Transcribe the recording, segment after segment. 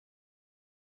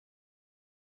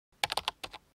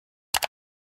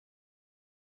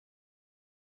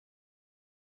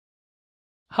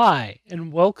Hi,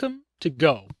 and welcome to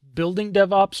Go, Building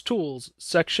DevOps Tools,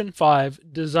 Section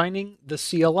 5, Designing the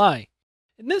CLI.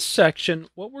 In this section,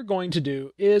 what we're going to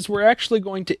do is we're actually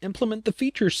going to implement the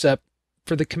feature set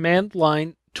for the command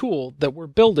line tool that we're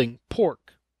building,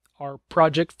 Pork, our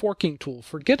project forking tool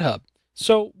for GitHub.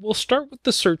 So we'll start with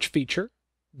the search feature,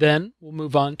 then we'll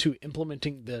move on to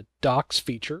implementing the docs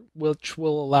feature, which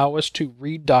will allow us to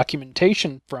read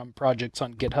documentation from projects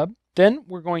on GitHub. Then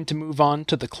we're going to move on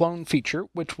to the clone feature,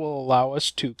 which will allow us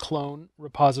to clone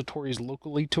repositories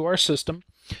locally to our system.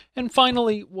 And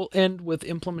finally, we'll end with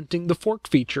implementing the fork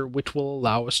feature, which will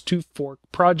allow us to fork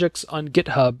projects on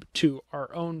GitHub to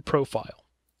our own profile.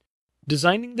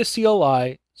 Designing the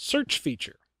CLI search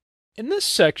feature. In this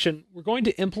section, we're going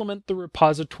to implement the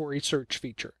repository search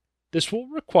feature. This will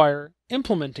require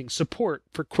implementing support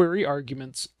for query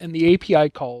arguments and the API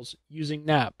calls using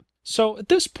nap. So at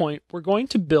this point, we're going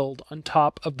to build on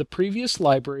top of the previous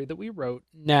library that we wrote,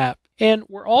 nap, and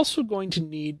we're also going to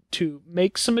need to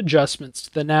make some adjustments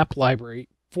to the nap library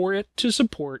for it to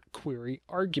support query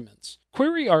arguments.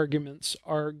 Query arguments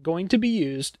are going to be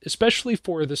used, especially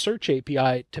for the search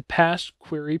API, to pass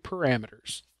query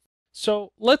parameters.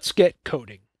 So let's get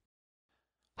coding.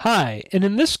 Hi, and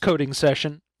in this coding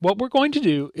session, what we're going to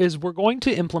do is we're going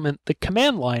to implement the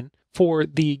command line for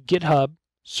the GitHub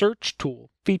search tool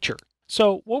feature.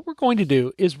 So what we're going to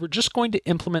do is we're just going to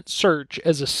implement search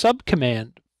as a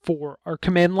subcommand for our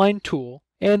command line tool.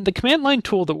 And the command line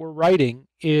tool that we're writing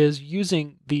is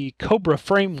using the Cobra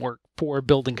framework for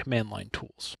building command line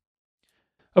tools.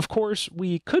 Of course,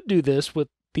 we could do this with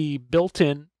the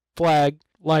built-in flag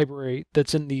library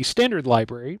that's in the standard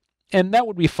library, and that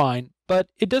would be fine, but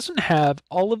it doesn't have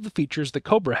all of the features that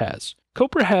Cobra has.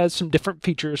 Cobra has some different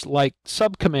features like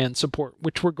subcommand support,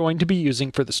 which we're going to be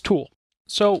using for this tool.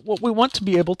 So what we want to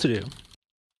be able to do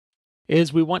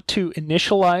is we want to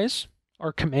initialize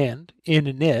our command in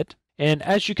init. And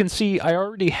as you can see, I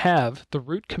already have the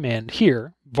root command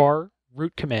here, var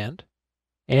root command.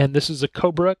 And this is a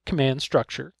Cobra command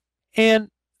structure. And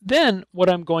then what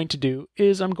I'm going to do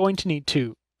is I'm going to need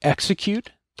to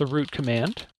execute the root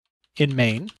command in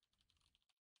main.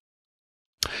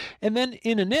 And then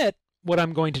in init, what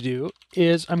I'm going to do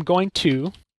is I'm going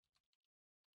to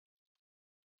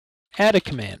add a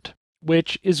command,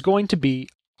 which is going to be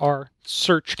our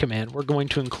search command. We're going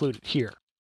to include it here.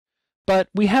 But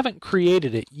we haven't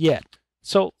created it yet.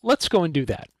 So let's go and do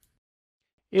that.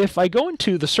 If I go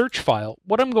into the search file,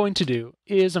 what I'm going to do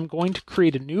is I'm going to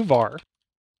create a new var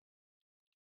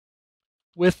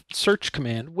with search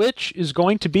command, which is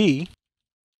going to be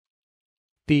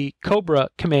the Cobra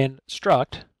command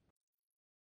struct.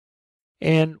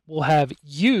 And we'll have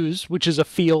use, which is a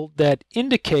field that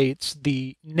indicates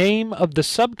the name of the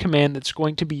subcommand that's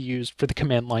going to be used for the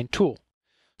command line tool.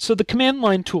 So the command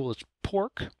line tool is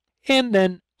pork, and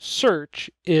then search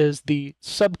is the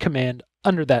subcommand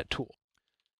under that tool.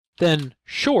 Then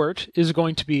short is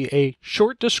going to be a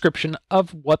short description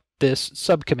of what this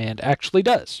subcommand actually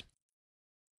does.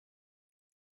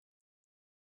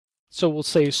 So we'll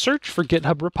say search for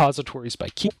GitHub repositories by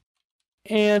key.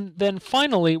 And then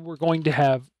finally, we're going to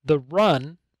have the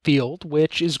run field,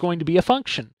 which is going to be a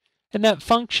function. And that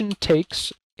function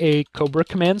takes a Cobra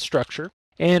command structure,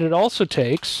 and it also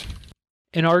takes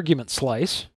an argument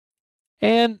slice.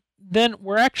 And then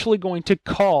we're actually going to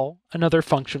call another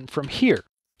function from here.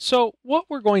 So what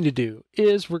we're going to do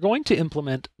is we're going to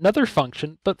implement another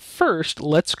function, but first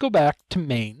let's go back to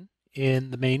main in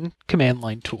the main command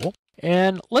line tool,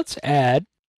 and let's add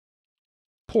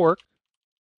pork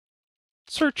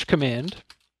search command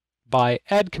by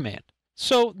add command.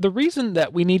 So the reason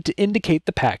that we need to indicate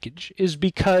the package is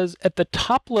because at the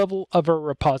top level of our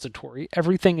repository,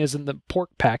 everything is in the pork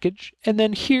package. And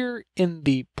then here in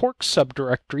the pork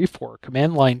subdirectory for our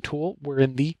command line tool, we're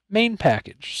in the main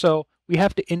package. So we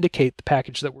have to indicate the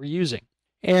package that we're using.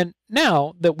 And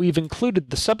now that we've included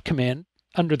the subcommand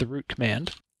under the root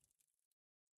command,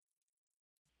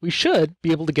 we should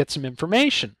be able to get some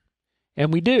information.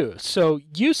 And we do. So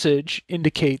usage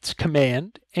indicates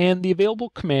command, and the available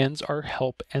commands are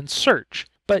help and search.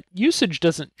 But usage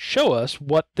doesn't show us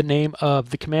what the name of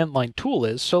the command line tool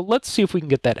is, so let's see if we can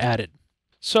get that added.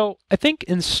 So I think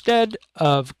instead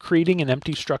of creating an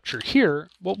empty structure here,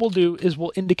 what we'll do is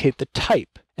we'll indicate the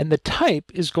type, and the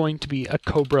type is going to be a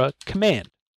Cobra command.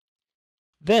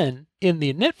 Then in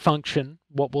the init function,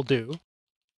 what we'll do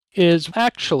is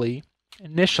actually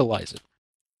initialize it.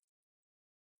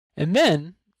 And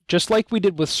then, just like we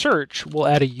did with search, we'll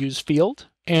add a use field,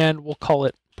 and we'll call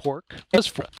it pork.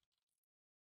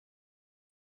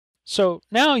 So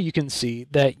now you can see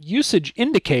that usage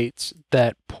indicates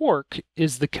that pork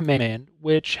is the command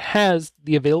which has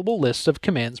the available list of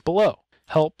commands below,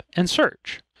 help and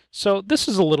search. So this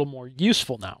is a little more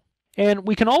useful now. And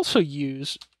we can also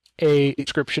use a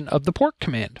description of the pork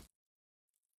command.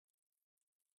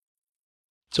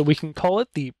 So we can call it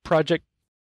the project.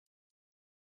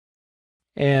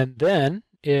 And then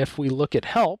if we look at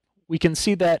help, we can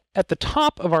see that at the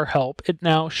top of our help, it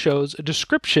now shows a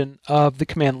description of the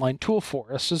command line tool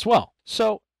for us as well.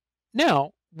 So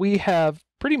now we have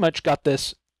pretty much got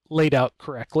this laid out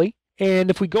correctly. And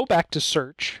if we go back to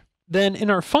search, then in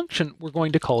our function, we're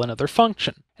going to call another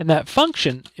function. And that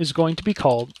function is going to be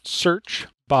called search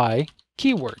by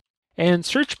keyword. And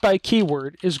search by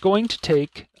keyword is going to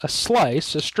take a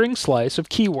slice, a string slice of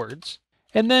keywords,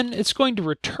 and then it's going to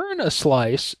return a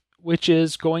slice which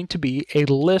is going to be a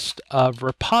list of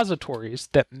repositories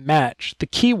that match the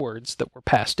keywords that were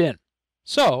passed in.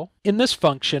 So in this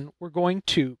function, we're going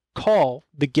to call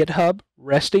the GitHub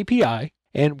REST API,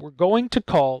 and we're going to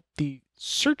call the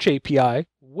search API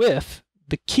with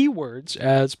the keywords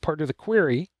as part of the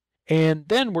query, and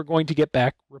then we're going to get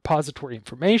back repository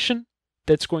information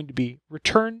that's going to be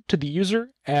returned to the user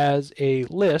as a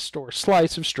list or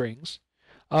slice of strings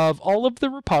of all of the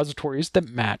repositories that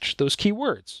match those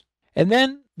keywords. And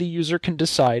then the user can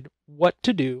decide what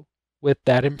to do with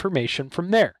that information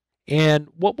from there. And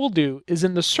what we'll do is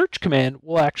in the search command,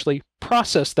 we'll actually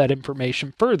process that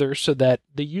information further so that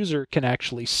the user can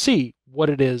actually see what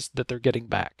it is that they're getting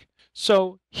back.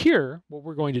 So here, what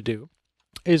we're going to do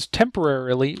is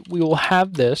temporarily, we will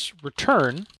have this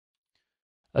return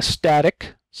a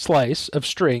static slice of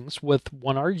strings with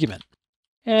one argument.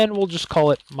 And we'll just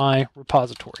call it my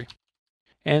repository.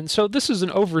 And so this is an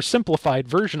oversimplified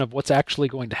version of what's actually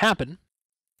going to happen.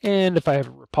 And if I have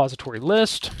a repository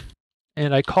list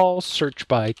and I call search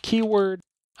by keyword,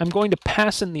 I'm going to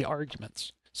pass in the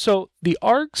arguments. So the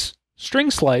args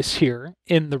string slice here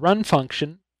in the run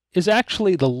function is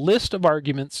actually the list of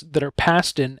arguments that are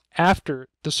passed in after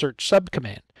the search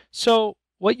subcommand. So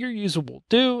what your user will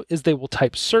do is they will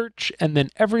type search, and then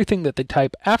everything that they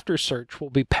type after search will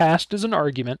be passed as an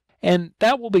argument, and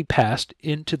that will be passed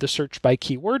into the search by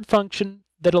keyword function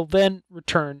that'll then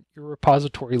return your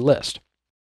repository list.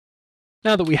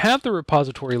 Now that we have the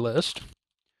repository list,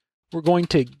 we're going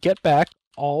to get back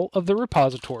all of the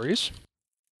repositories,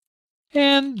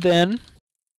 and then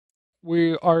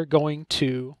we are going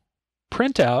to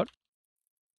print out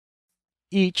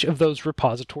each of those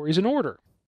repositories in order.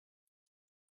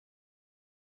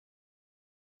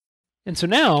 And so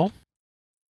now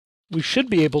we should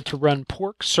be able to run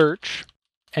pork search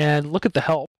and look at the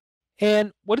help.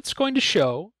 And what it's going to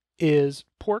show is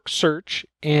pork search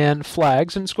and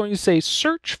flags, and it's going to say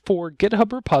search for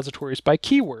GitHub repositories by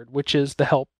keyword, which is the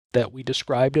help that we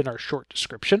described in our short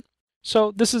description.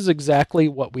 So this is exactly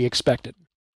what we expected.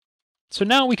 So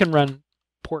now we can run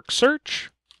pork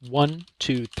search, 1,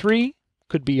 2, 3,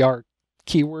 could be our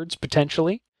keywords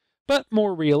potentially. But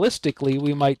more realistically,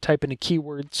 we might type in a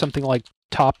keyword something like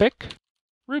topic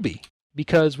Ruby,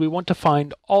 because we want to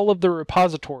find all of the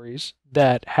repositories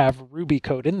that have Ruby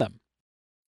code in them.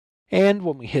 And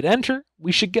when we hit enter,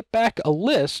 we should get back a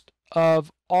list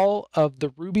of all of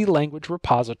the Ruby language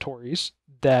repositories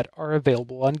that are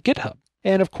available on GitHub.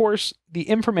 And of course, the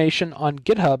information on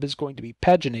GitHub is going to be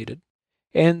paginated.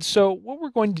 And so what we're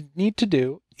going to need to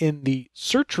do in the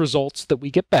search results that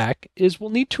we get back is we'll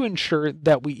need to ensure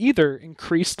that we either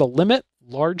increase the limit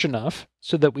large enough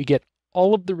so that we get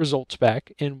all of the results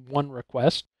back in one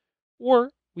request,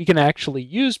 or we can actually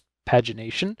use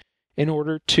pagination in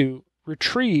order to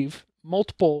retrieve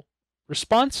multiple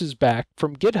responses back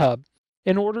from GitHub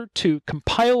in order to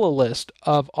compile a list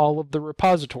of all of the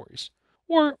repositories.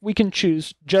 Or we can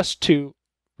choose just to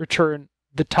return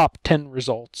the top 10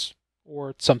 results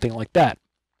or something like that.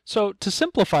 So to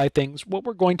simplify things, what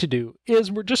we're going to do is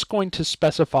we're just going to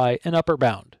specify an upper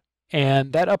bound.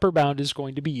 And that upper bound is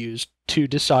going to be used to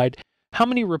decide how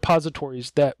many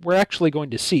repositories that we're actually going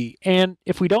to see. And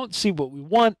if we don't see what we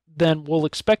want, then we'll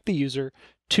expect the user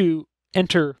to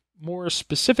enter more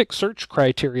specific search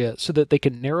criteria so that they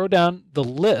can narrow down the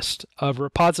list of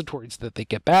repositories that they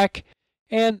get back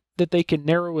and that they can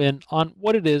narrow in on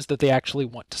what it is that they actually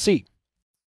want to see.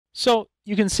 So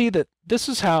you can see that this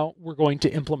is how we're going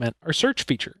to implement our search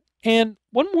feature. And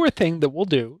one more thing that we'll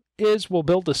do is we'll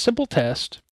build a simple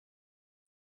test.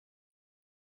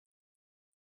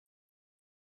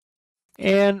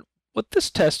 And what this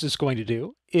test is going to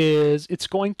do is it's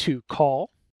going to call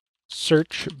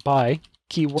search by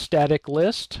keyword static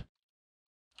list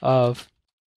of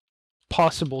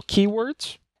possible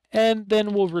keywords, and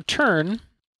then we'll return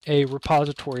a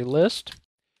repository list.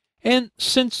 And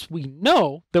since we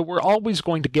know that we're always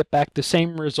going to get back the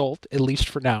same result, at least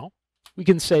for now, we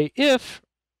can say if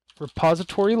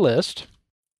repository list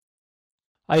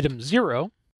item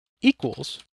 0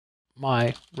 equals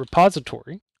my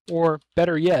repository, or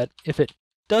better yet, if it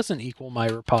doesn't equal my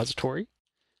repository,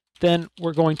 then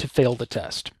we're going to fail the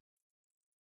test.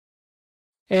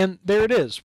 And there it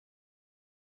is.